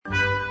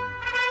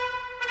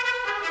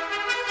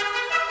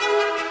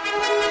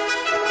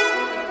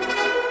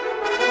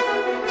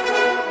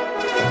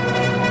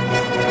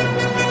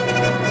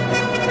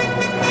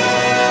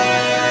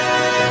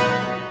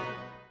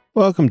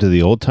Welcome to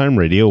the Old Time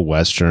Radio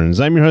Westerns.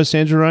 I'm your host,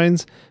 Andrew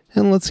Rhines,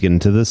 and let's get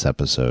into this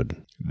episode.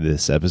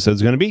 This episode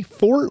is going to be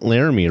Fort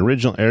Laramie.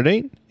 Original air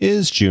date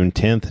is June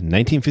 10th,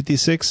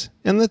 1956,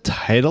 and the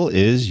title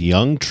is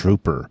Young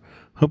Trooper.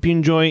 Hope you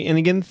enjoy, and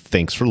again,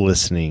 thanks for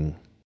listening.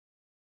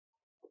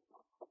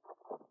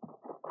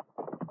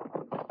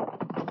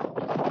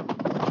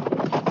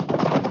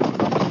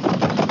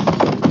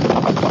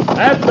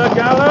 At the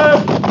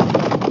gallop!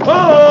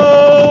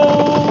 Ho!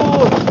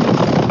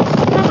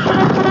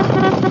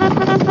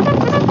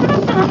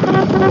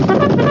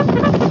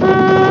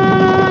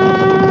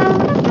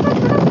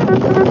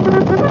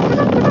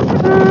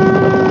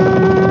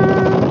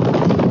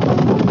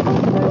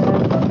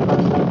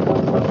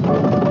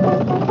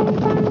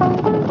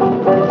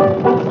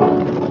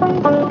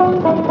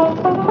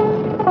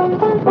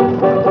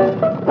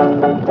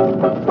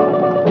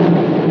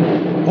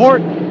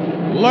 Fort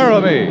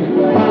Laramie.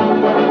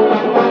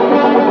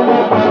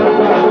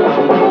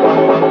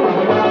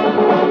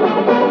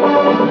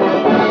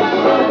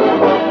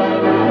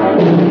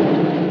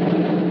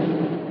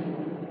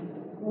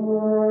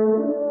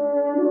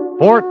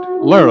 Fort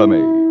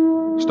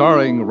Laramie,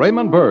 starring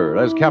Raymond Burr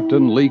as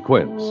Captain Lee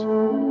Quince.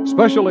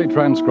 Specially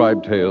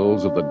transcribed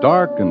tales of the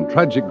dark and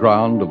tragic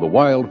ground of the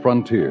wild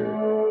frontier.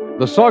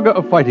 The saga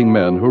of fighting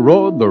men who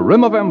rode the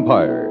rim of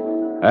empire.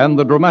 And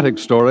the dramatic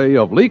story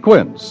of Lee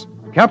Quince,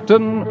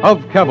 Captain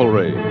of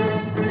Cavalry.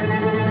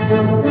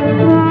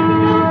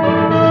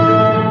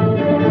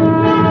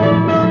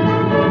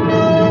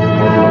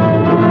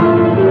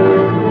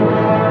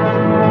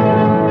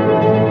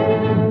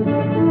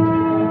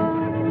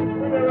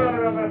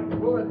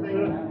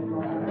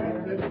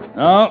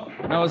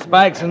 No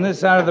spikes on this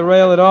side of the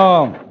rail at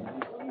all.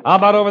 How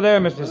about over there,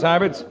 Mr.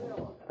 Syberts?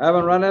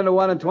 Haven't run into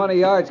one in 20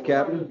 yards,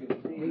 Captain.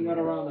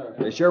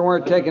 They sure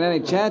weren't taking any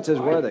chances,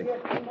 were they?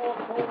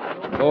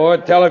 4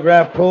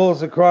 telegraph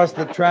poles across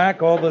the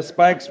track, all the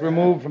spikes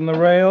removed from the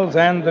rails,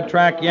 and the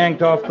track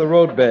yanked off the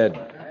roadbed.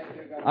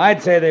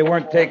 I'd say they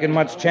weren't taking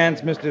much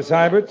chance, Mr.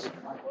 Syberts.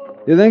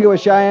 You think it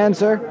was Cheyenne,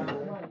 sir?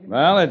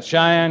 Well, it's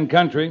Cheyenne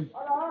country.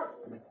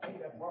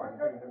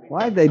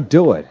 Why'd they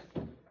do it?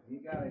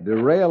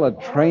 Derail a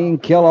train,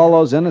 kill all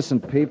those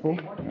innocent people?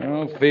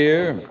 Oh,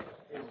 fear.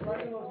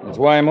 That's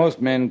why most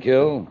men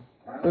kill.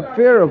 The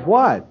fear of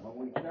what?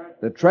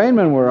 The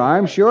trainmen were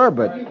armed, sure,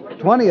 but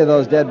 20 of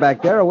those dead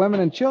back there are women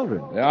and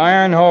children. The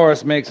iron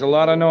horse makes a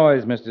lot of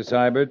noise, Mr.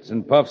 Syberts,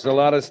 and puffs a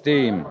lot of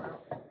steam.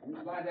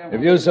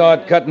 If you saw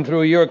it cutting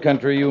through your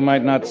country, you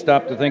might not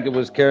stop to think it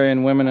was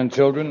carrying women and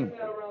children.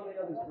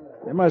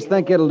 They must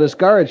think it'll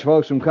discourage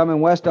folks from coming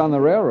west on the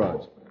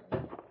railroads.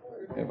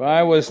 If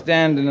I was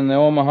standing in the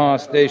Omaha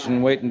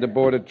station waiting to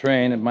board a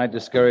train, it might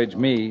discourage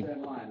me.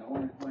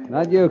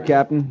 Not you,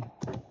 Captain.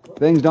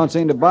 Things don't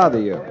seem to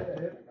bother you.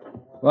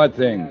 What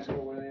things?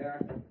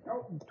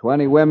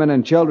 20 women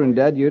and children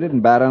dead, you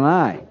didn't bat an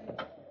eye.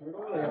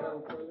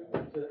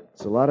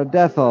 It's a lot of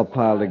death all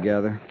piled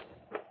together.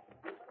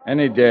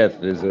 Any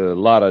death is a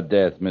lot of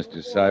death, Mr.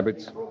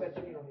 Syberts.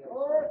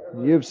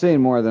 You've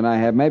seen more than I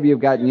have. Maybe you've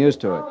gotten used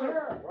to it.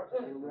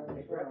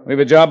 We've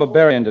a job of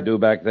burying to do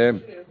back there.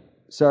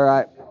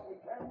 Sir,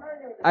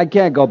 I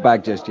can't go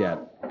back just yet.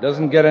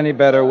 Doesn't get any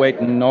better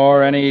waiting,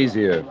 nor any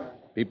easier.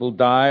 People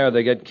die or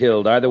they get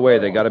killed. Either way,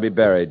 they got to be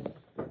buried.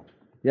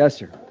 Yes,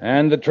 sir.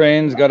 And the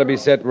train's got to be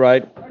set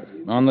right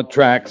on the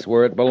tracks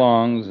where it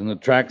belongs, and the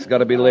tracks got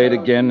to be laid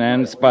again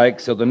and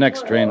spiked so the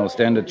next train will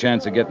stand a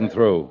chance of getting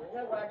through.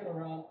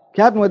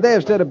 Captain, would they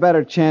have stood a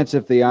better chance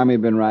if the Army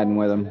had been riding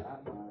with them?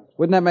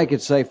 Wouldn't that make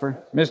it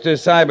safer? Mr.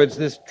 Syberts,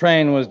 this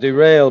train was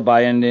derailed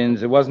by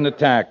Indians. It wasn't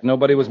attacked.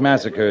 Nobody was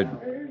massacred.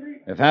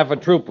 If half a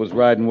troop was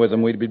riding with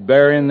them, we'd be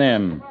burying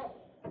them.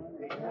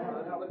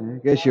 I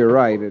guess you're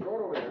right.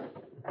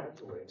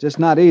 It's just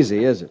not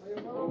easy, is it?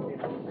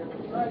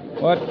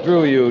 What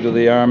drew you to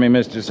the Army,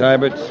 Mr.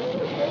 Syberts?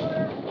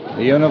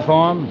 The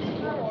uniform?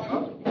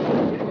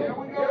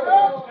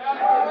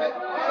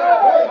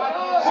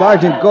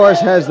 Sergeant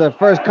Gorse has the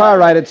first car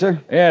righted, sir.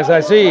 Yes, I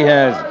see he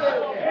has.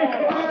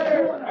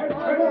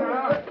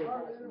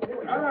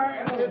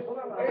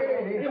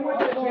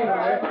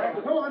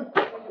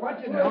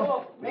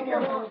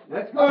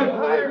 Let's go.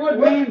 Good,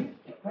 Wayne.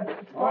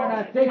 All right,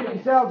 now take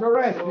yourselves a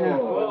rest now.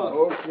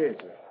 Okay,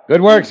 sir.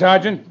 Good work,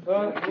 Sergeant.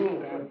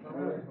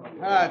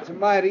 It's a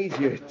mite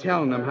easier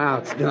telling them how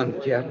it's done,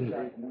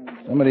 Captain.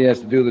 Somebody has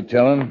to do the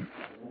telling.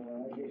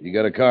 You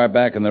got a car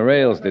back on the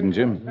rails, didn't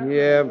you?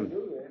 Yeah, but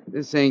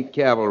this ain't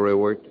cavalry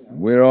work.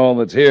 We're all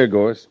that's here,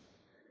 Gorse.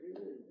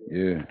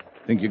 You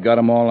think you got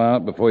 'em all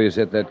out before you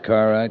set that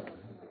car right?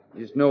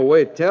 There's no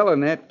way of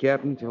telling that,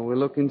 Captain, till we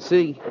look and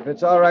see. If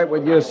it's all right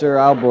with you, sir,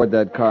 I'll board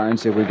that car and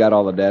see if we got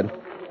all the dead.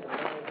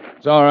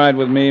 It's all right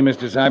with me,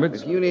 Mr.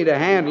 Syberts. If you need a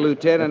hand,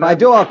 Lieutenant... If I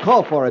do, I'll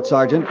call for it,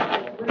 Sergeant.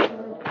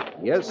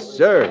 Yes,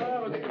 sir.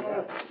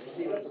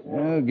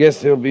 Well,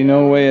 guess there'll be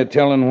no way of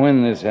telling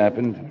when this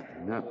happened.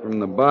 Not from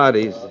the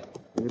bodies.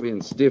 They've been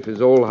stiff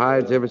as old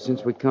hides ever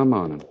since we come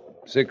on them.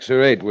 6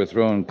 or 8 were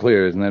thrown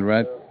clear, isn't that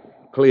right?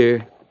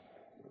 Clear.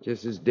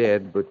 Just as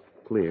dead, but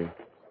clear.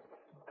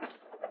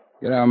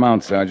 Get our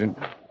mounts, Sergeant.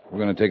 We're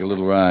going to take a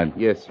little ride.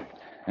 Yes, sir.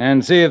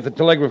 And see if the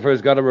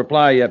telegrapher's got a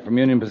reply yet from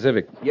Union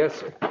Pacific. Yes,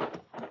 sir.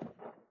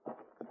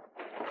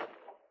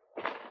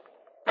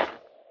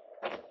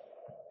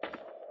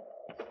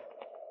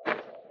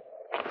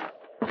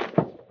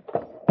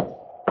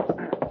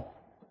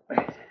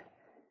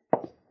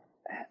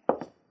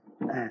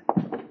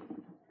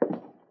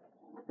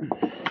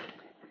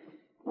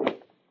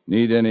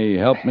 Need any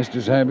help,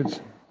 Mr.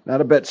 Syberts? Not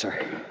a bit, sir.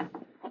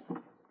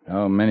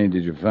 How many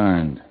did you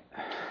find?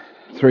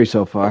 3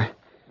 so far.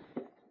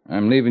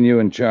 I'm leaving you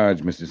in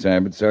charge, Mr.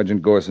 Syberts.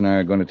 Sergeant Gorse and I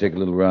are going to take a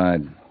little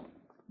ride.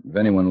 If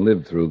anyone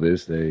lived through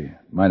this, they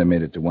might have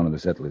made it to one of the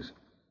settlers.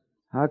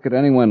 How could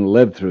anyone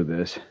live through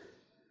this?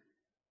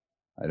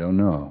 I don't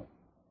know.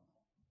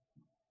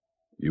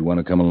 You want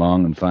to come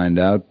along and find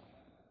out?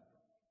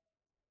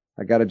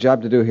 I got a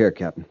job to do here,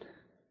 Captain.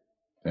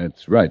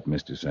 That's right,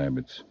 Mr.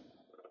 Syberts.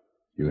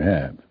 You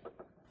have.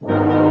 Well,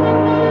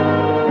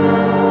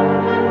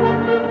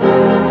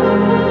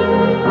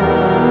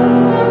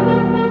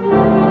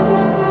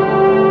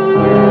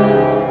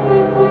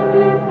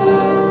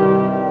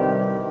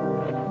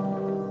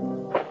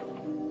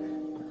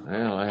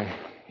 I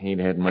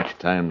ain't had much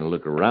time to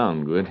look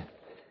around good.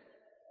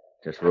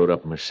 Just rode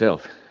up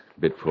myself, a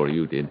bit before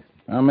you did.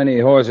 How many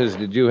horses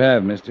did you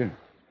have, mister?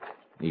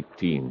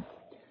 18.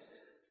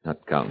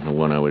 Not counting the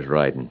one I was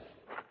riding.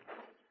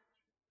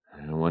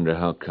 I wonder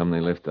how come they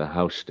left the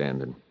house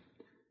standing.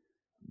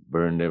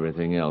 Burned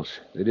everything else.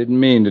 They didn't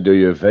mean to do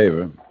you a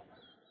favor.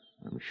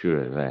 I'm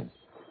sure of that.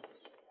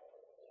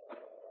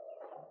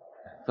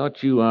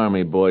 Thought you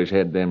Army boys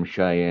had them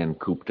Cheyenne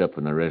cooped up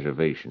in the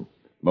reservation.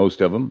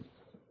 Most of them.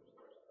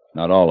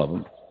 Not all of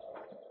them.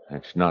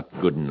 That's not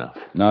good enough.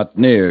 Not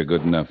near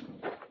good enough.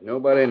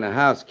 Nobody in the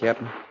house,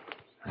 Captain.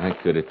 I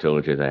could have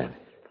told you that.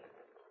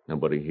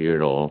 Nobody here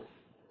at all.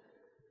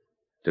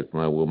 Took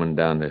my woman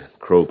down to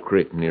Crow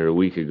Creek near a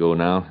week ago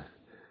now.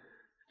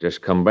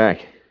 Just come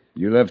back.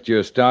 You left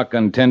your stock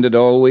untended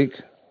all week?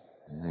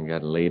 I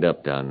got laid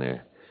up down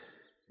there.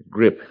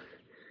 Grip.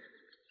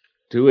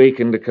 Too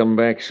aching to come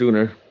back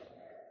sooner.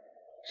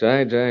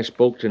 Besides, I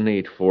spoke to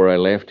Nate before I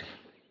left.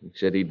 He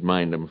said he'd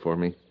mind them for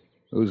me.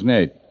 Who's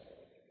Nate?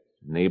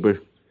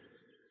 Neighbor.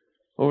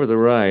 Over the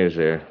rise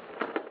there.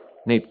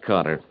 Nate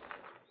Cotter.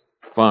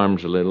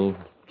 Farms a little.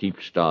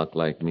 Keeps stock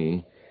like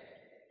me.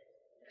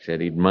 Said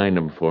he'd mind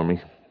them for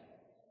me.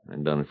 I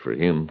done it for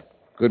him.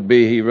 Could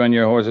be he run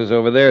your horses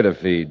over there to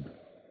feed.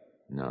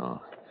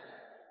 No.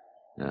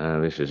 No,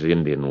 this is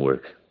Indian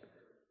work.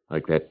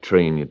 Like that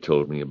train you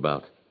told me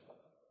about.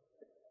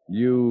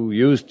 You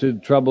used to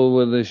trouble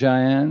with the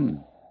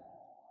Cheyenne?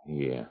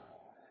 Yeah.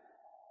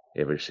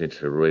 Ever since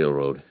the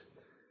railroad. It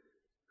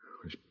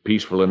was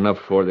peaceful enough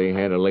before they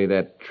had to lay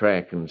that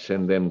track and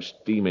send them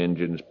steam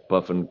engines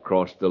puffing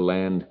across the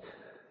land,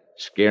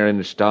 scaring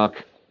the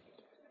stock,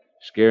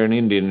 scaring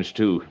Indians,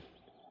 too.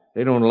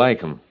 They don't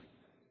like 'em.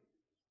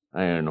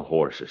 Iron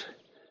horses.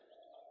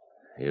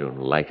 They don't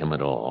like 'em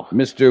at all.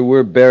 Mister,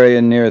 we're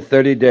burying near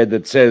 30 dead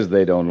that says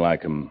they don't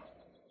like 'em.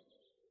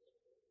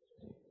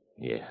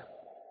 Yeah.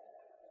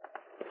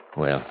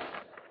 Well,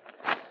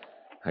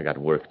 I got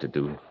work to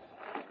do.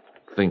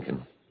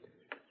 Thinking.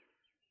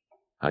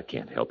 I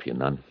can't help you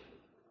none.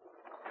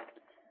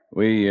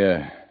 We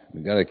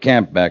got a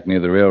camp back near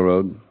the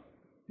railroad.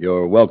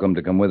 You're welcome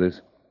to come with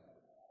us.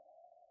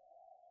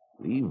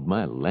 Leave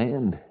my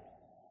land?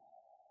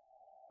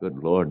 Good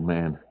Lord,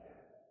 man.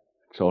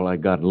 It's all I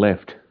got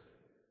left.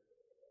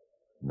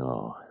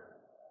 No.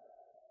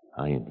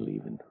 I ain't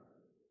leaving.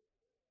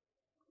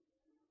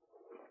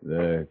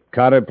 The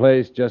Cotter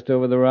place just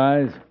over the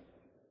rise?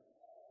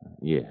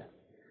 Yeah.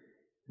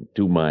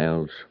 2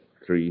 miles,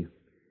 3.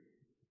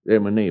 They're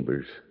my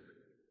neighbors.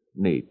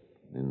 Nate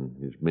and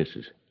his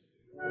missus.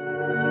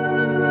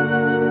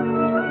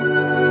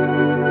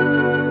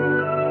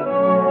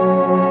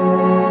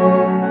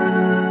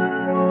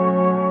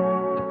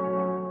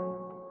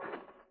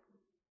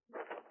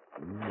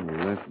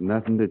 Left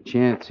nothing to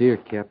chance here,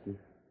 Captain.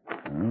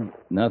 Well,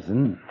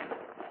 nothing.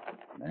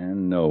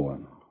 And no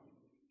one.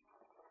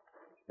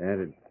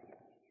 That'd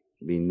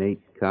be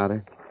Nate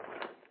Cotter.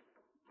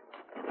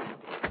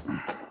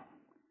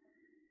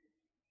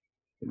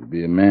 There'd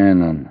be a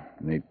man on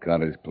Nate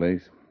Cotter's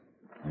place.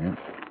 Yeah.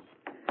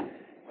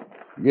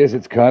 Guess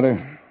it's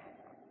Cotter.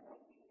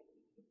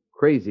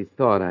 Crazy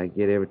thought I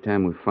get every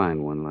time we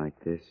find one like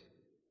this.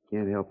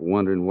 Can't help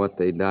wondering what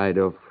they died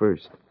of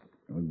first.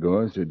 Of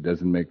course, it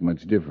doesn't make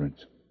much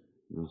difference.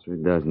 No, sir,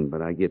 it doesn't,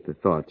 but I get the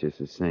thought just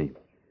the same.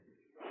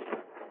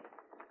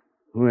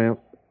 Well,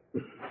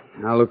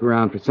 I'll look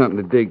around for something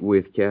to dig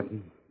with,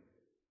 Captain.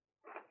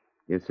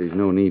 Guess there's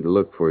no need to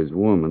look for his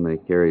woman. They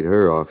carried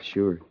her off,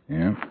 sure.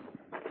 Yeah.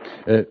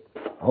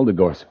 Hold it,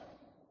 Gorse.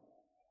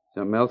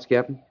 Something else,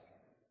 Captain?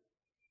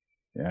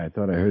 Yeah, I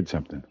thought I heard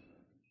something.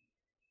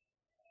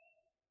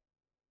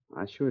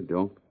 I sure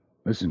don't.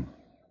 Listen.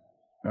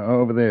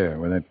 Over there,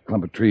 where that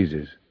clump of trees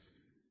is.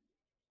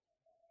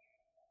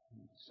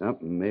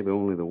 Something, maybe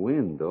only the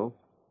wind, though.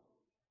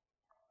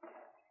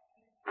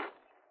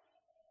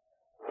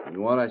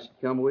 You want I should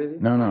come with you?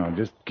 No,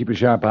 just keep a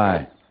sharp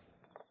eye.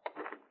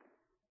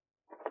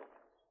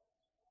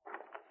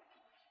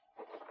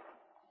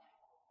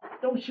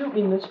 Don't shoot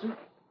me, mister.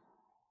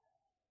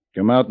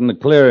 Come out in the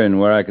clearing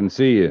where I can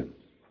see you.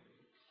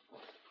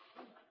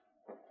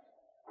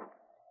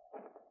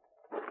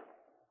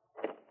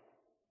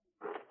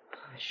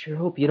 I sure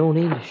hope you don't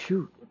aim to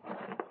shoot.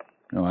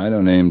 No, I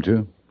don't aim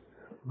to.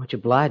 Much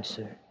obliged,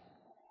 sir.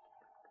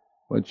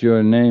 What's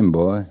your name,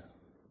 boy?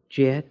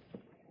 Jed,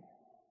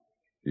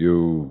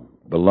 You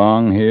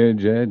belong here,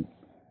 Jed?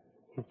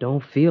 it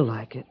don't feel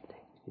like it.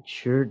 It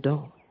sure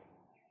don't.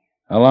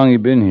 How long you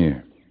been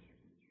here?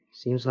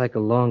 Seems like a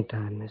long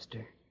time,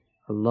 mister.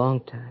 A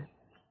long time.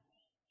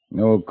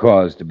 No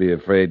cause to be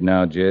afraid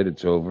now, Jed.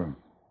 It's over.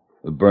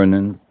 The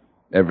burning,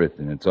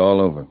 everything. It's all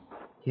over.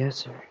 Yes,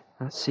 sir.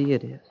 I see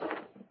it is.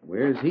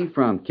 Where's he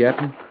from,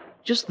 Captain?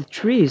 Just the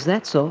trees,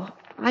 that's all.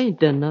 I ain't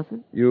done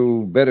nothing.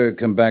 You better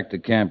come back to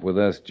camp with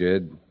us,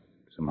 Jed.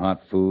 Some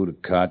hot food, a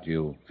cot.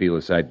 You'll feel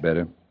a sight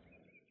better.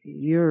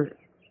 You're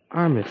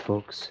armored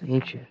folks,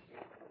 ain't you?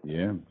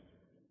 Yeah?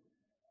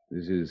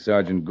 This is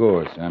Sergeant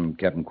Gorse. I'm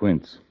Captain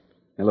Quince.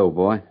 Hello,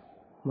 boy.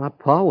 My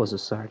pa was a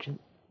sergeant.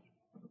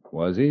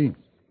 Was he?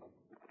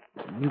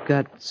 You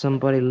got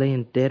somebody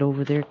laying dead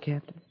over there,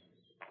 Captain?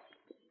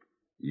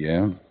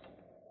 Yeah.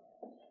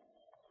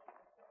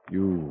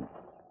 You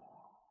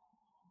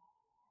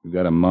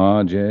got a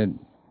ma, Jed?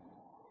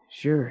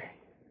 Sure.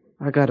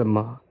 I got a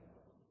ma.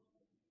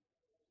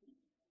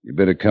 You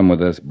better come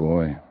with us,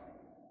 boy.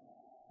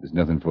 There's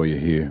nothing for you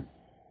here.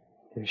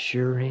 There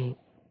sure ain't.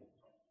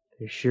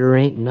 There sure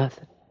ain't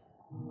nothing.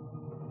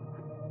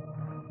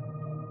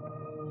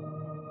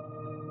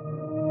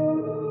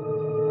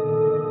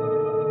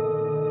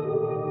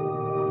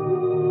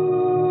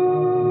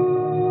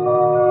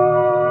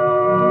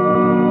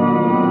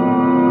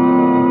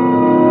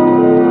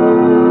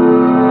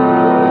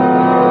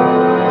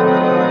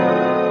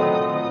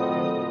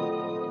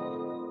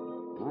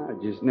 I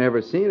just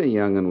never seen a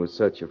young'un with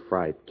such a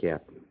fright,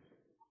 Captain.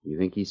 You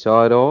think he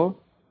saw it all?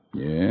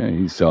 Yeah,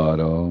 he saw it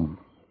all.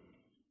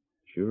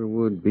 Sure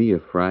would be a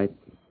fright,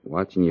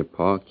 watching your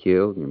pa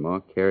killed and your ma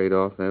carried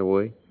off that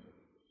way.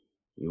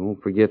 You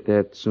won't forget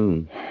that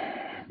soon.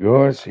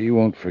 Gorse, he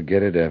won't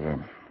forget it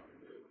ever.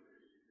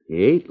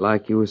 He ate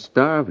like he was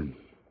starving.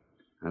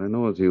 I don't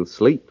know as he'll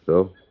sleep,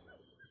 though.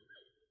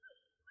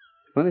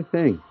 Funny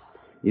thing.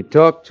 You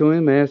talk to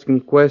him, ask him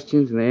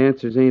questions, and the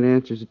answers ain't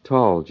answers at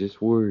all,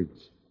 just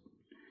words.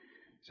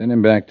 Send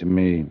him back to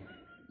me.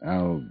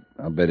 I'll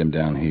bed him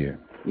down here.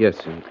 Yes,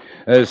 sir.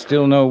 There's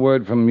still no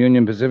word from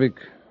Union Pacific?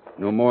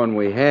 No more'n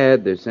we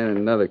had. They're sending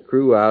another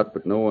crew out,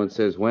 but no one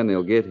says when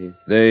they'll get here.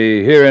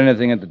 They hear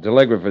anything at the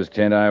telegrapher's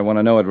tent, I want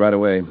to know it right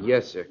away.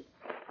 Yes, sir.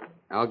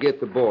 I'll get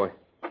the boy.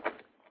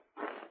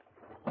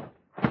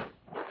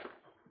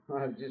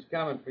 I'm just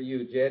coming for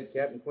you, Jed.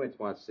 Captain Quince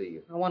wants to see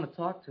you. I want to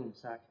talk to him,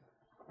 Sergeant.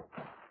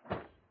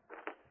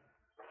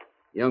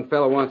 Young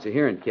fellow wants a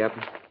hearing,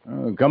 Captain.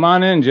 Oh, come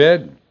on in,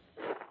 Jed.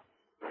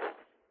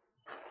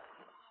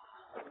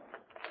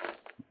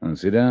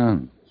 Sit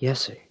down.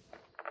 Yes, sir.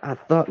 I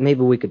thought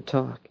maybe we could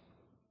talk.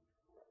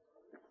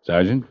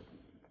 Sergeant?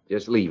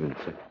 Just leaving,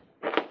 sir.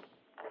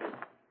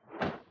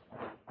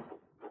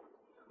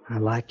 I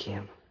like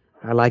him.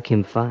 I like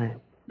him fine.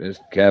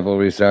 Best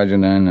cavalry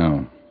sergeant I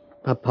know.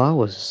 My pa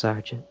was a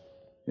sergeant.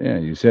 Yeah,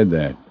 you said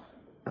that.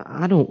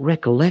 I don't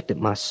recollect it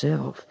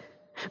myself.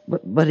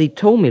 But he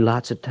told me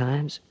lots of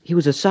times. He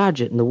was a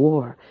sergeant in the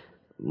war.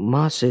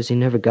 Ma says he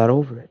never got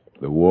over it.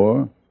 The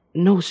war?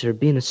 No, sir,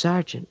 being a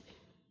sergeant.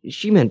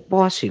 She meant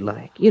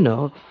bossy-like, you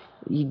know.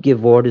 He'd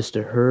give orders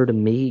to her, to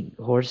me,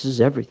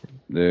 horses, everything.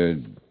 They're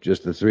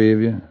just the three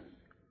of you?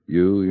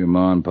 You, your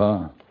ma, and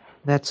pa?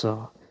 That's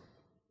all.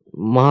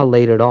 Ma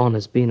laid it on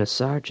as being a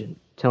sergeant,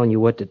 telling you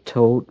what to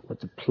tote, what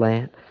to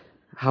plant,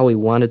 how he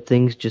wanted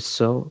things just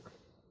so.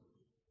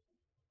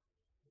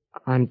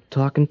 I'm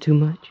talking too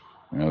much?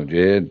 No,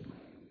 Jed.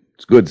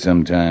 It's good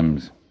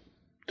sometimes.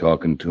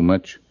 Talking too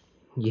much.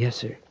 Yes,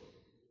 sir.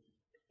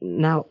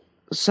 Now,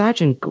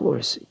 Sergeant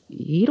Gorse,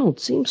 he don't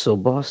seem so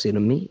bossy to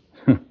me.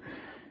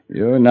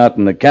 You're not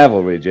in the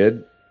cavalry,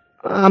 Jed.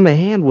 I'm a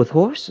hand with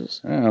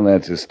horses. Well,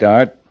 that's a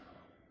start.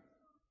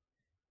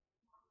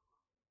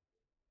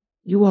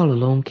 You all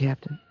alone,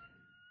 Captain?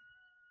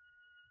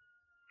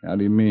 How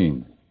do you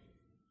mean?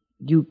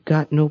 You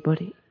got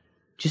nobody?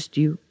 Just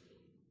you?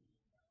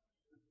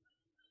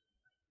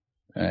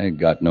 I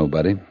got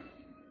nobody.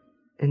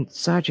 And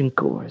Sergeant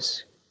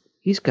Gorse,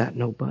 he's got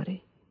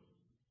nobody.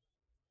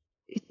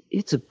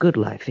 It's a good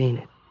life, ain't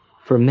it?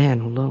 For a man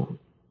alone.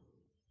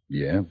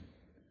 Yeah.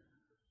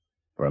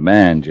 For a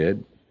man,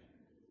 Jed.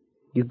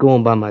 You're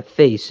going by my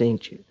face,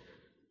 ain't you?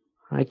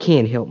 I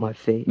can't help my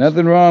face.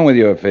 Nothing wrong with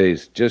your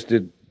face. Just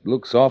it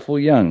looks awful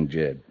young,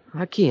 Jed.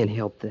 I can't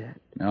help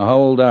that. Now, how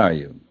old are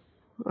you?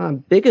 I'm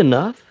big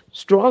enough,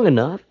 strong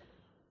enough.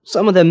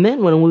 Some of them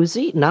men, when we was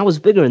eating, I was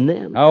bigger than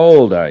them. How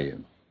old are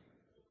you?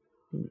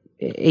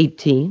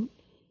 18.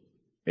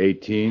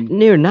 18?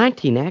 Near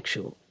 19,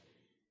 actual.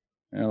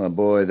 Well, a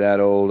boy that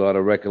old ought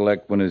to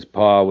recollect when his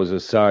pa was a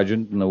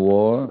sergeant in the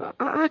war.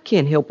 I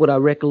can't help what I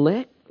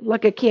recollect,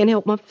 like I can't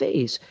help my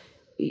face.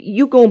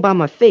 You going by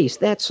my face,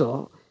 that's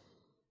all.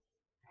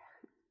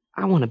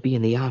 I want to be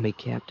in the Army,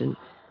 Captain.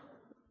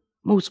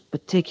 Most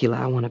particular,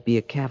 I want to be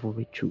a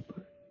cavalry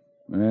trooper.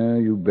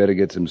 Well, you better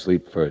get some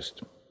sleep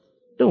first.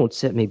 Don't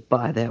set me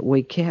by that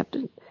way,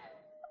 Captain.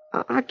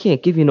 I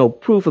can't give you no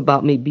proof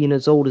about me being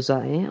as old as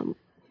I am.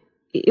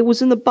 It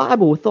was in the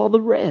Bible with all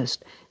the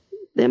rest.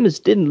 Them as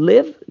didn't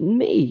live, and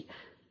me.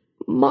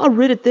 Ma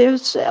read it there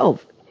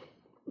herself.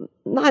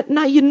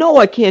 Now you know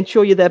I can't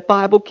show you that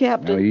Bible,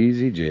 Captain. Now,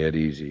 easy, Jed,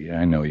 easy.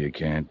 I know you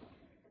can't.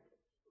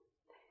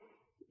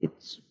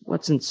 It's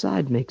what's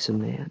inside makes a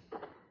man.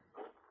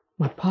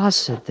 My pa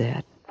said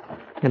that,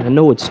 and I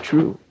know it's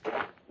true.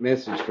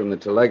 Message from the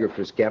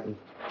telegraphist, Captain.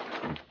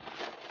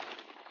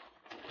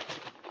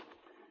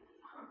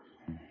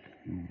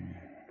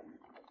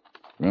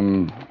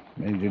 From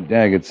Major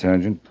Daggett,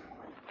 Sergeant.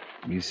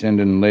 He's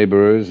sending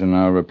laborers and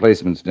our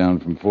replacements down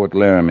from Fort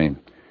Laramie.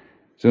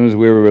 As soon as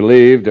we're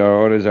relieved, our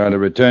orders are to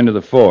return to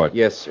the fort.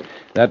 Yes, sir.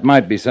 That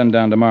might be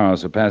sundown tomorrow,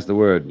 so pass the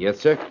word. Yes,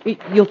 sir.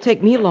 You'll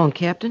take me along,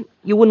 Captain.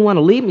 You wouldn't want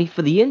to leave me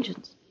for the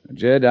Injuns.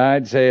 Jed,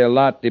 I'd say a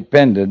lot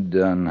depended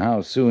on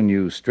how soon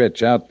you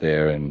stretch out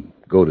there and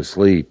go to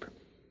sleep.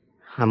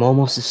 I'm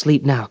almost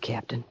asleep now,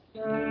 Captain.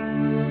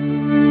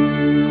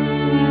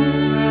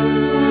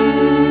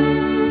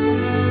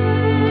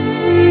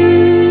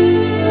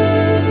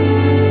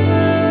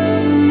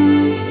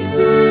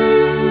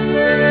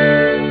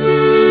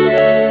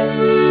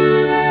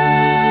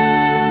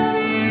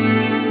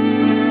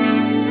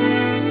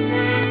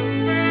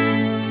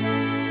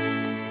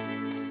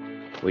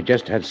 We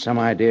just had some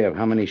idea of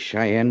how many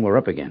Cheyenne we're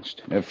up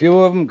against. A few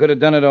of them could have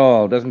done it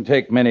all. Doesn't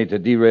take many to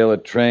derail a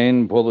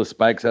train, pull the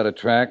spikes out of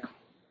track. A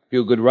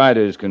few good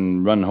riders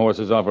can run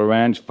horses off a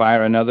ranch,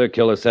 fire another,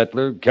 kill a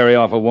settler, carry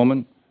off a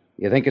woman.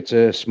 You think it's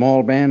a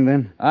small band,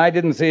 then? I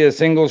didn't see a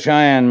single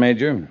Cheyenne,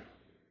 Major.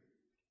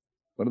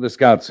 What do the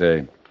scouts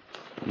say?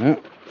 Well,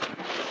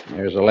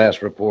 there's the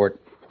last report.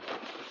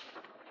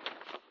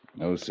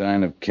 No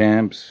sign of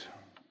camps.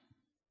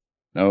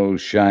 No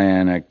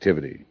Cheyenne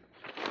activity.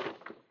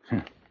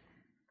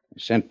 I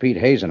sent Pete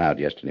Hazen out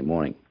yesterday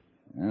morning.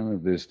 Well,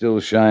 if there's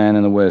still Cheyenne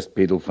in the west,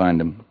 Pete will find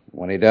them.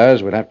 When he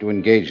does, we'll have to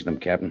engage them,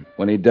 Captain.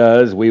 When he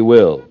does, we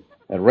will.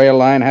 That rail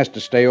line has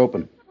to stay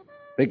open.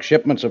 Big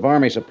shipments of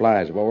Army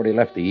supplies have already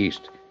left the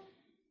east.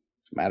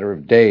 It's a matter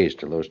of days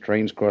till those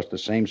trains cross the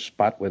same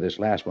spot where this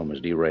last one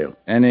was derailed.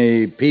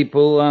 Any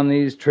people on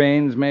these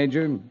trains,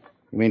 Major? You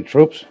mean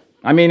troops?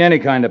 I mean any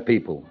kind of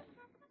people.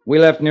 We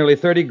left nearly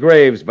 30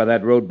 graves by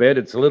that roadbed.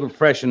 It's a little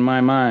fresh in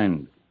my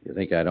mind. You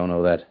think I don't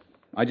know that?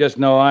 I just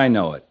know I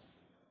know it.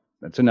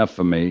 That's enough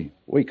for me.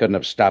 We couldn't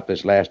have stopped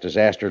this last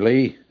disaster,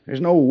 Lee.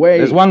 There's no way.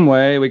 There's one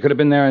way. We could have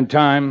been there in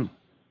time.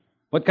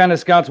 What kind of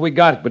scouts we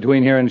got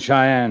between here and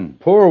Cheyenne?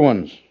 Poor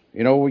ones.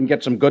 You know, we can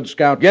get some good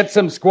scouts. Get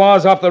some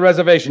squaws off the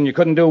reservation. You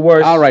couldn't do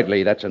worse. All right,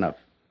 Lee, that's enough.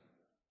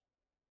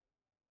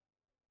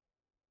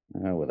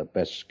 Well, we're the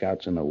best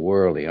scouts in the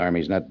world. The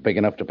Army's not big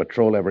enough to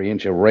patrol every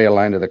inch of rail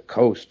line to the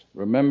coast.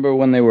 Remember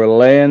when they were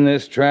laying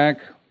this track?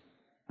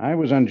 I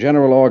was on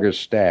General Augur's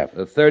staff.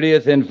 The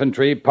 30th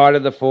Infantry, part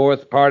of the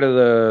 4th, part of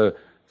the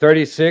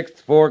 36th,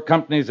 4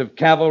 companies of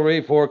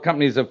cavalry, 4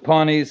 companies of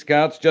Pawnee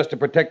scouts, just to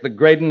protect the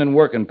grading and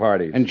working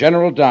parties. And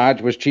General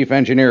Dodge was chief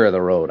engineer of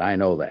the road. I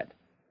know that.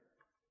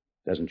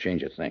 Doesn't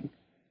change a thing.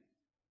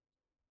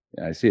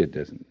 Yeah, I see it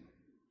doesn't.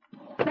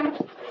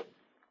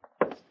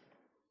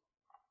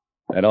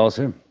 That all,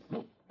 sir?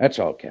 That's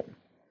all, Captain.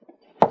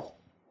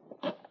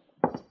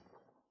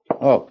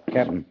 Oh,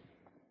 Captain.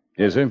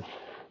 Yes, sir?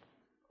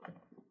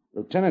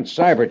 Lieutenant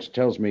Syberts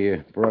tells me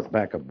you brought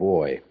back a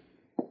boy,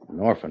 an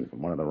orphan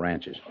from one of the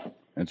ranches.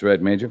 That's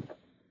right, Major.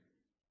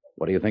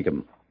 What do you think of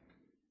him?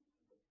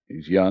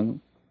 He's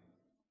young.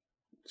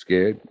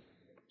 Scared.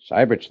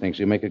 Syberts thinks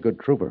he'll make a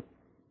good trooper.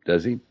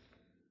 Does he?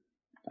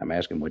 I'm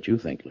asking what you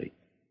think, Lee.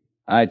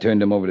 I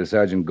turned him over to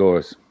Sergeant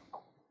Gorse. If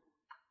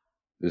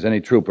there's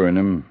any trooper in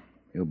him,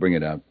 he'll bring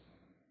it out.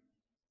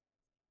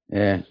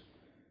 Yes.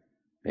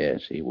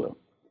 Yes, he will.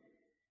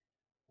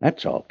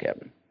 That's all,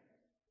 Captain.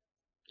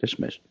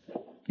 Dismissed.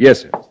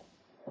 Yes, sir.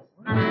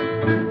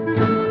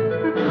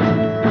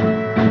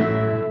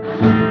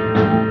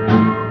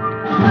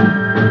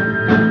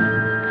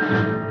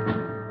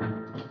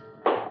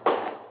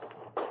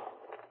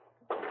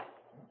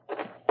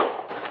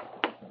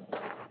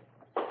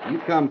 You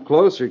come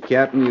closer,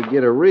 Captain, you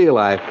get a real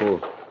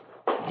eyeful.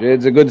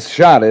 Jed's a good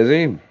shot, is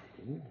he?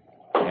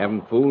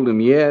 Haven't fooled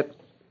him yet.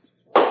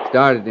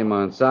 Started him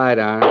on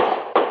sidearms,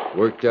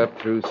 worked up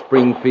through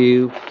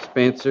Springfield,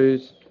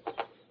 Spencer's.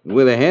 And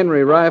with a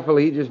Henry rifle,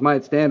 he just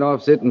might stand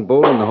off sitting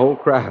bull in the whole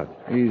crowd.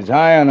 He's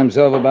high on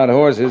himself about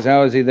horses.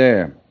 How is he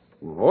there?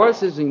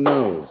 Horses he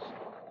knows.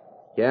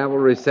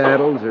 Cavalry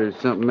saddles or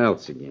something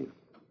else again.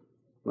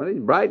 Well, he's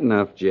bright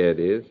enough, Jed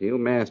is. He'll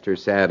master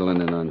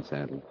saddling and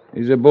unsaddling.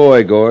 He's a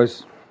boy,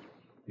 Gorse.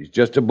 He's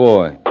just a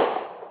boy.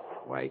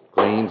 Why, he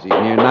claims he's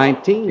near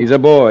 19. He's a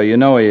boy. You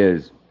know he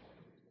is.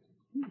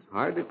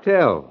 Hard to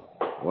tell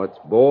what's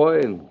boy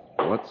and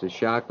what's the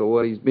shock of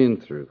what he's been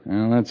through.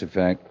 Well, that's a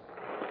fact.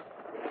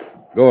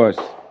 Gorse,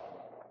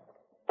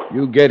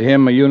 you get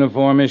him a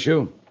uniform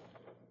issue?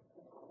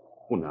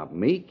 Well, not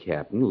me,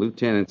 Captain.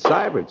 Lieutenant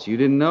Syberts. You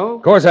didn't know?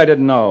 Of course I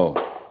didn't know.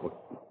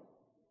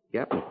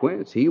 Captain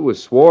Quince, he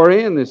was swore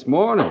in this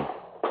morning.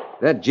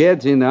 That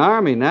Jed's in the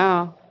Army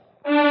now.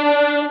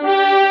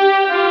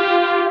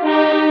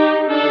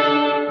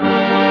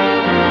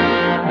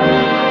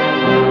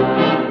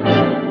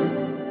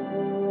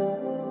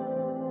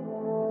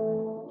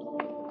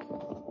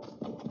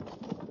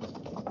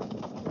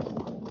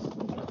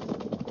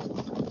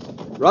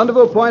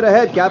 Rendezvous point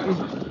ahead, Captain.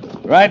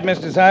 Right,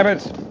 Mr.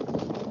 Syberts?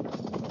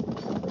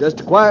 Just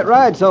a quiet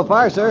ride so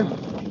far, sir.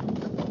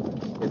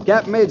 If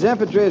Captain Meade's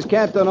infantry is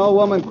camped on Old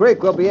Woman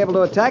Creek, we'll be able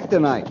to attack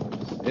tonight.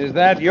 Is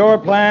that your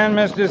plan,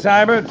 Mr.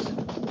 Syberts?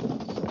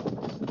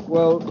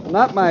 Well,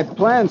 not my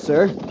plan,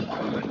 sir.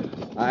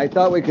 I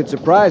thought we could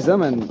surprise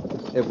them, and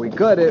if we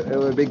could, it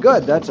would be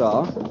good, that's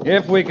all.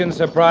 If we can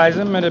surprise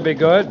them, it'd be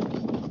good.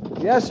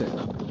 Yes, sir.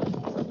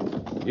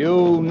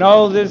 You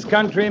know this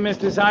country,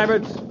 Mr.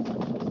 Syberts?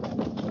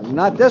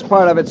 Not this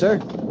part of it,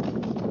 sir.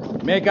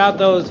 Make out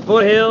those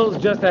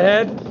foothills just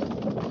ahead?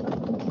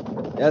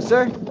 Yes,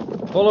 sir?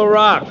 Full of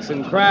rocks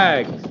and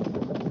crags.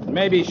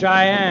 Maybe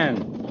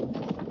Cheyenne.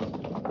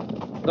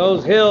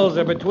 Those hills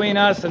are between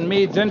us and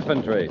Meade's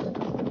infantry.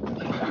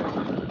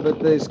 But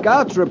the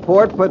scouts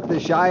report put the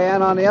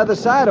Cheyenne on the other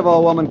side of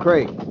Old Woman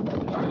Creek.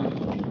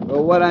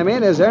 Well, what I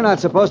mean is they're not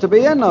supposed to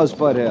be in those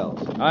foothills.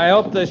 I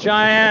hope the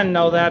Cheyenne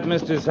know that,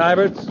 Mr.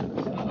 Syberts.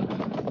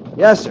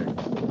 Yes, sir.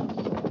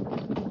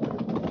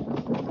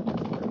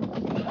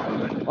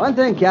 One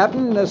thing,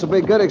 Captain, this will be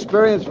a good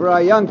experience for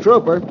our young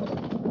trooper.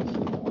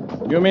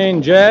 You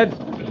mean Jed?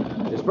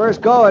 His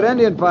first go at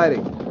Indian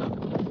fighting.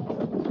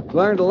 He's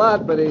learned a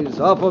lot, but he's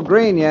awful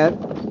green yet.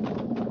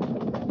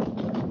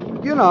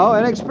 You know,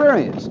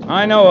 inexperienced.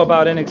 I know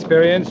about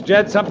inexperience.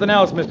 Jed's something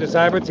else, Mr.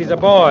 Syberts. He's a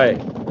boy.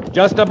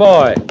 Just a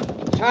boy.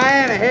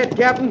 Cheyenne ahead,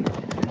 Captain.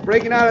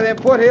 Breaking out of them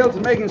foothills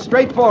and making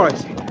straight for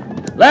us.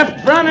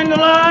 Left front in the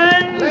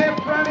line.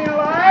 Left front in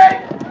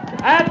line.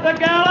 At the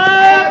gallop.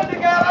 At the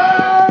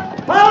gallop.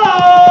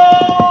 Follow!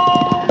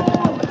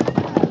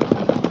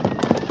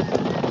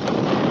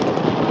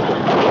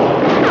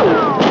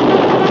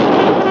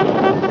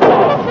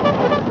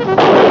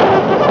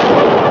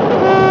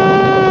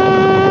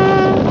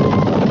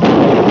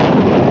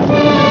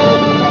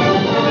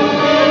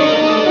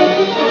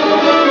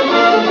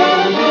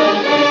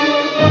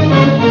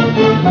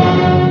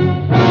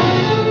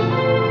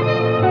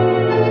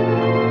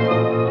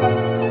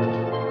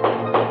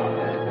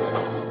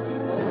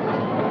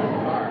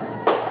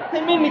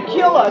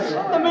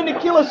 They mean to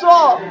kill us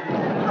all.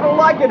 I don't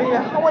like it here.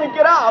 I want to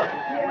get out.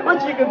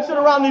 But you can sit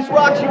around these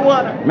rocks you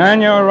want to.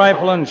 Man your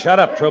rifle and shut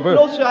up, trooper.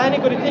 No, sir, I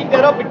ain't going to take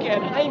that up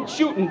again. I ain't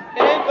shooting. And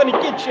I ain't going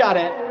to get shot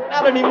at.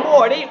 Not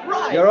anymore. It ain't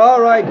right. You're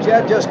all right,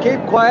 Jed. Just keep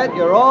quiet.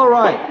 You're all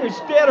right. There's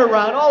dead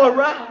around, all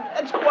around.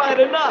 That's quiet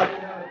enough.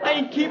 I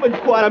ain't keeping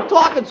quiet. I'm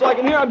talking so I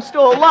can hear I'm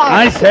still alive.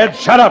 I said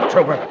shut up,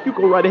 trooper. You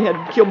go right ahead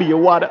and kill me, you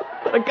want to.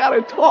 But I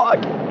gotta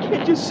talk.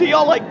 Can't you see?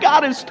 All I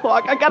got is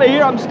talk. I gotta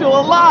hear I'm still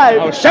alive.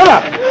 Oh, shut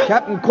up!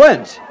 Captain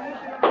Quince.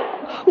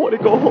 I want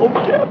to go home,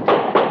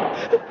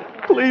 Captain.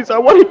 Please, I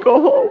want to go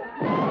home.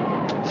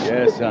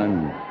 Yes,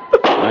 son.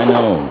 I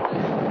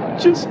know.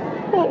 Just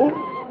home.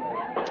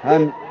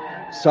 I'm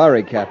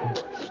sorry,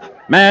 Captain.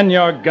 Man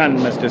your gun,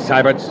 Mr.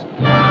 Syberts.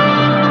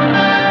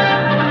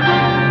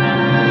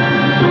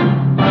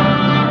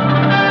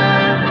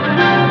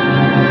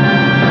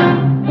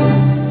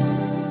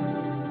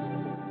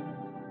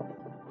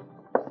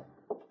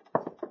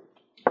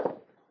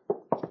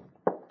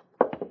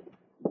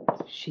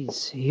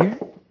 She's here?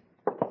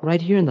 Right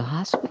here in the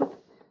hospital?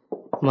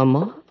 My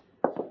mom?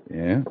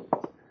 Yeah.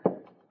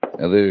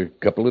 Another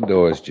couple of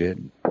doors,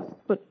 Jed.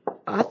 But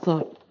I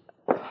thought...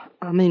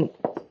 I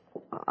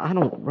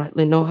don't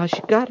rightly know how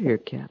she got here,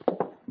 Captain.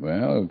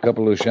 Well, a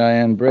couple of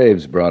Cheyenne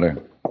braves brought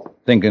her,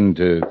 thinking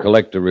to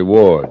collect a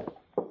reward.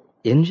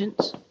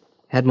 Injuns?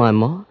 Had my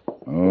mom?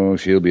 Oh,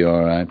 she'll be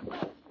all right.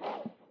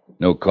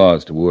 No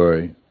cause to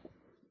worry.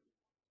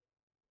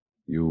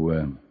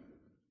 You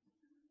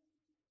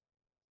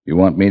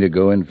want me to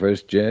go in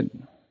first, Jed?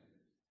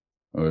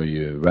 Or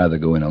you rather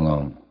go in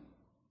alone?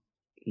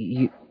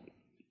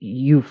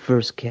 You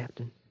first,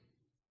 Captain.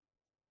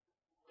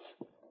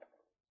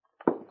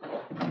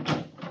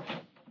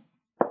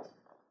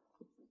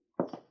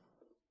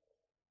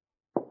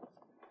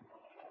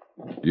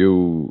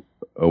 You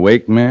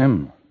awake,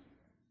 ma'am?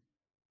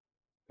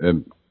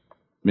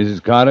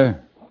 Mrs.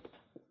 Carter?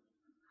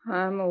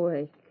 I'm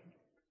awake.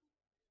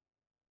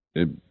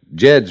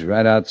 Jed's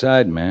right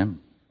outside, ma'am.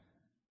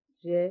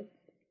 Jed?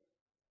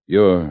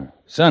 Your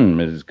son,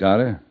 Mrs.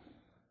 Carter.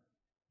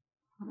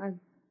 I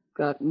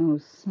got no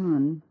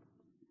son.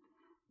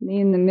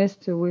 Me and the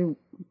mister, we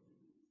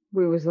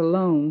was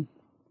alone.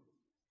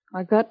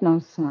 I got no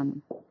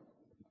son.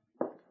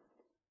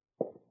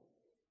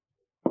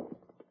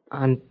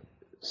 I'm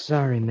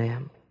sorry,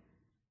 ma'am.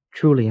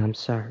 Truly, I'm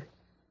sorry.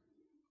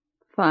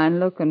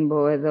 Fine-looking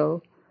boy,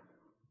 though.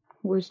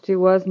 Wished he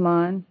was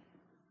mine.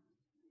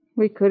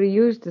 We could have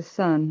used a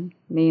son,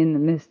 me and the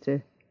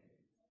mister.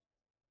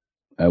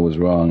 I was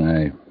wrong.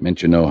 I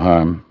meant you no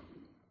harm.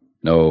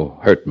 No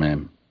hurt,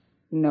 ma'am.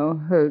 No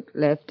hurt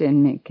left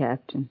in me,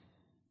 Captain.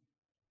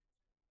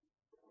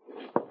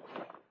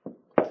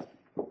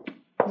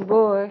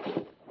 Boy,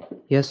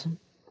 Yes'm?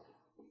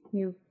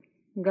 you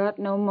got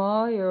no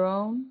ma of your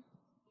own?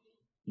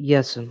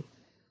 Yes'm.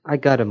 I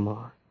got a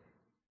ma.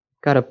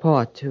 Got a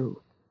pa,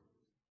 too.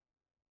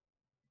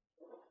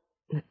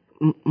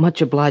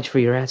 Much obliged for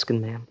your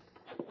asking, ma'am.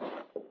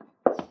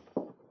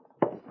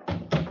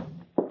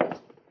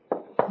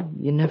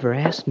 You never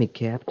asked me,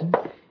 Captain.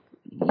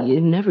 You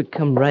never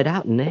come right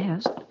out and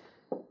asked.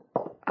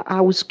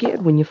 I was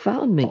scared when you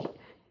found me.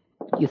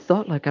 You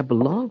thought like I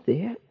belonged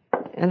there,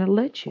 and I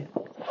let you.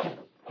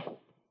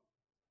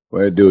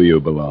 Where do you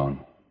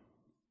belong?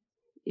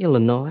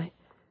 Illinois.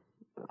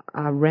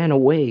 I ran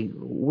away,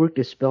 worked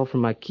a spell for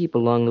my keep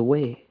along the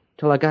way,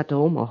 till I got to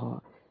Omaha.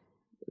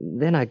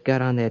 Then I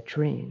got on that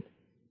train.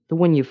 The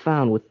one you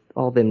found with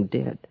all them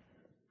dead.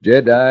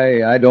 Jed,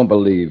 I don't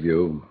believe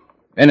you.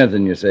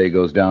 Anything you say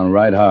goes down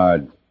right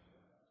hard.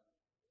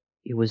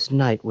 It was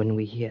night when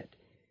we hit.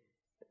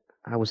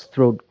 I was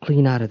throwed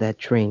clean out of that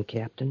train,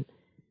 Captain.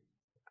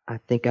 I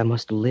think I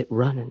must have lit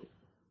running.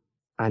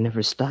 I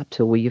never stopped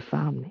till you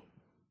found me.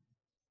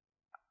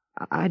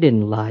 I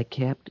didn't lie,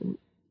 Captain.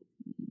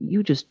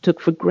 You just took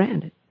for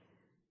granted.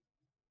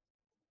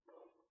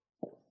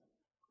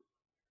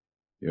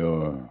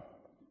 Your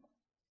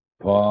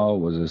pa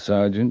was a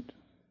sergeant?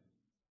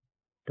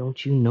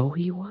 Don't you know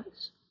he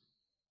was?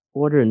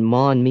 Ordering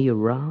Ma and me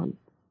around,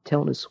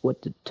 telling us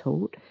what to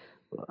tote,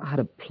 how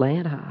to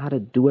plant, how to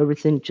do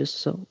everything just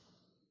so.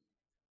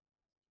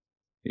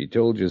 He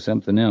told you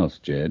something else,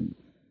 Jed.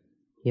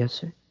 Yes,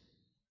 sir?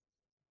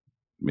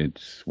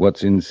 It's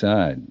what's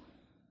inside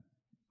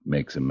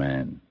makes a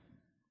man.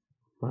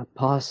 My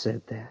pa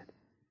said that,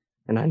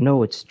 and I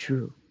know it's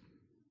true.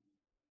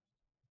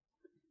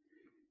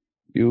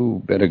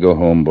 You better go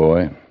home,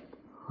 boy.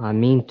 I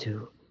mean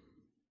to.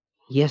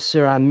 Yes,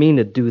 sir, I mean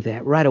to do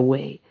that right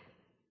away.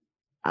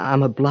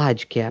 I'm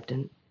obliged,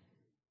 Captain.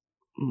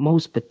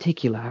 Most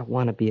particular, I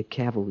want to be a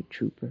cavalry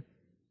trooper.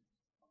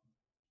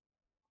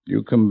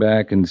 You come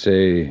back and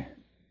say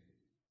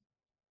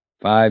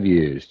 5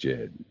 years,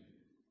 Jed.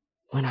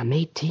 When I'm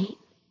 18?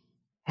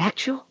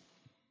 Actual?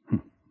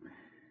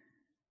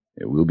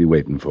 We'll be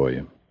waiting for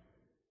you.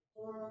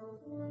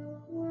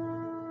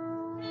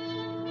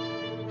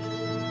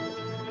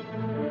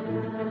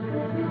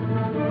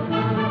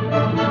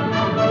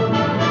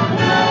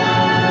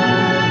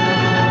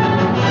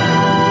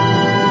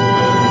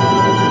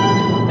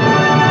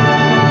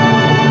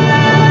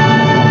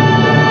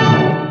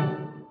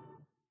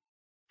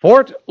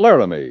 Fort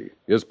Laramie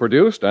is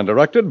produced and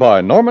directed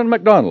by Norman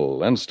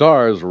MacDonald and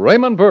stars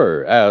Raymond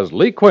Burr as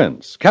Lee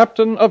Quince,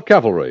 Captain of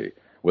Cavalry,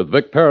 with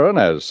Vic Perrin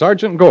as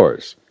Sergeant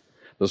Gorse.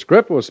 The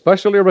script was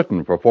specially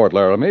written for Fort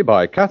Laramie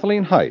by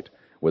Kathleen Height,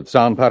 with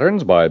sound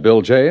patterns by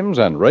Bill James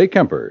and Ray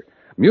Kemper.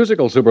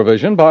 Musical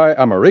supervision by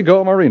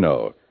Amerigo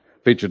Marino.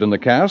 Featured in the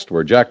cast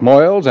were Jack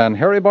Moyles and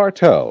Harry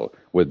Bartell,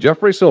 with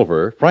Jeffrey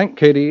Silver, Frank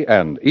Cady,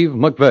 and Eve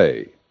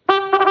McVeigh.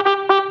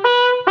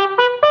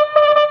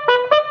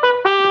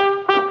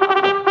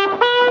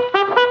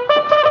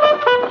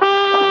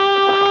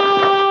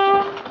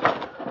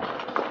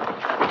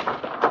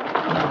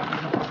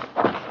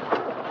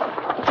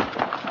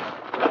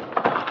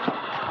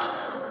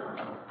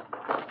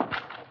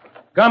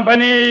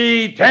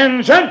 Company,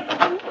 attention!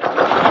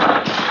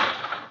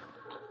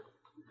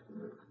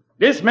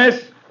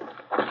 Dismiss.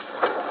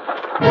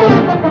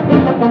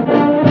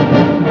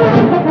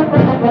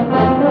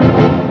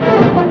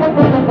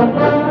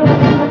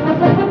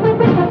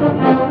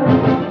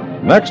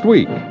 Next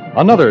week,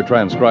 another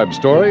transcribed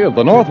story of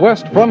the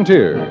Northwest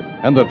frontier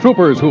and the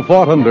troopers who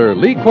fought under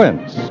Lee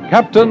Quince,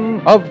 Captain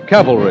of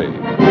Cavalry.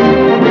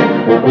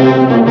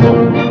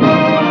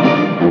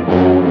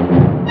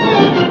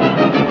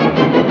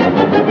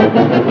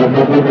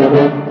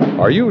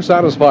 Are you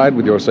satisfied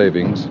with your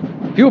savings?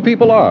 Few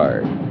people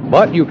are,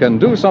 but you can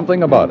do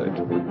something about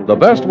it. The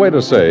best way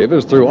to save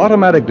is through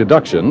automatic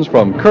deductions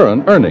from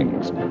current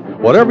earnings.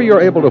 Whatever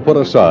you're able to put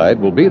aside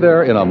will be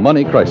there in a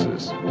money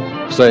crisis.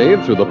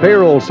 Save through the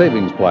payroll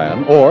savings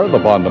plan or the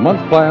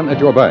bond-a-month plan at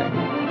your bank.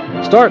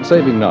 Start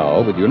saving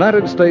now with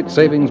United States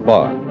Savings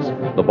Bonds,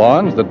 the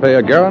bonds that pay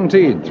a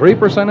guaranteed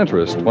 3%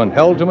 interest when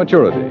held to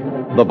maturity,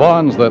 the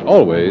bonds that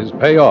always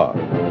pay off.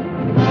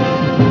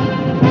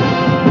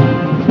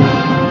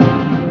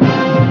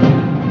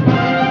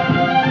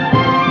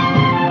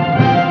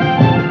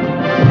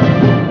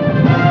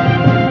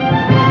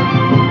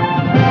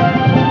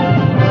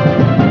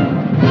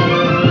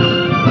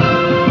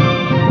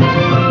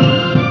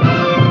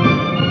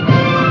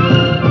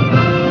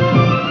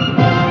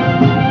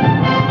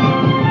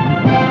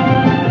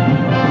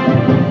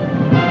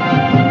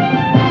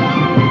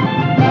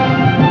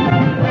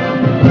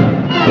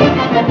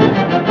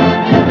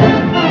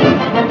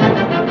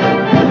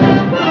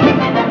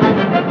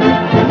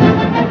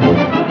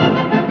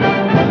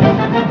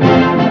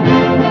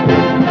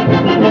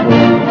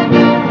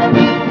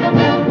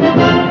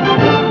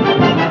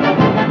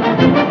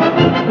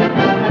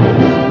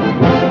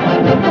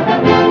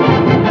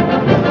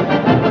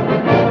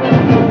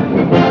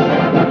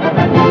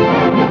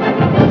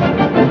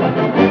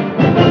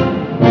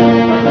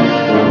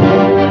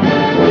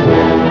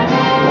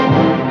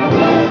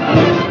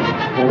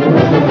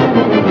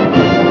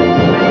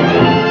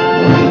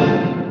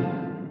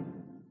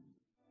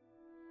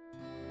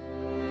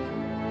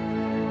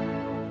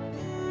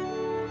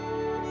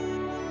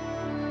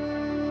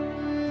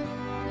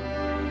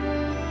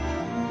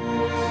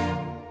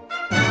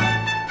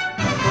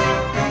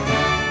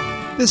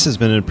 This has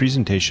been a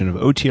presentation of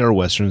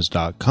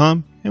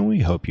OTRWesterns.com, and we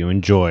hope you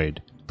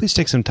enjoyed. Please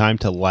take some time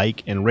to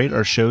like and rate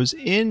our shows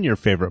in your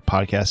favorite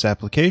podcast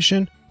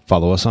application.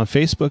 Follow us on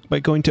Facebook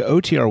by going to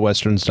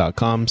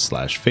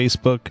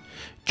OTRWesterns.com/Facebook.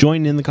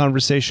 Join in the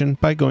conversation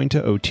by going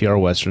to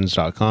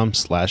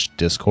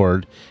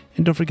OTRWesterns.com/Discord.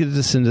 And don't forget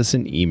to send us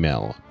an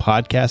email,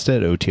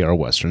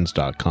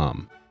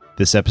 podcast@OTRWesterns.com.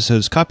 This episode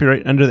is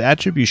copyright under the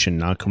Attribution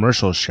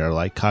Non-Commercial Share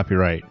Alike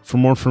copyright. For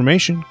more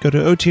information, go to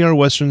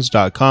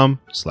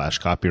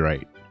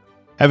OTRWesterns.com/copyright.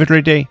 Have a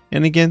great day,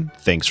 and again,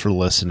 thanks for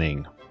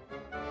listening.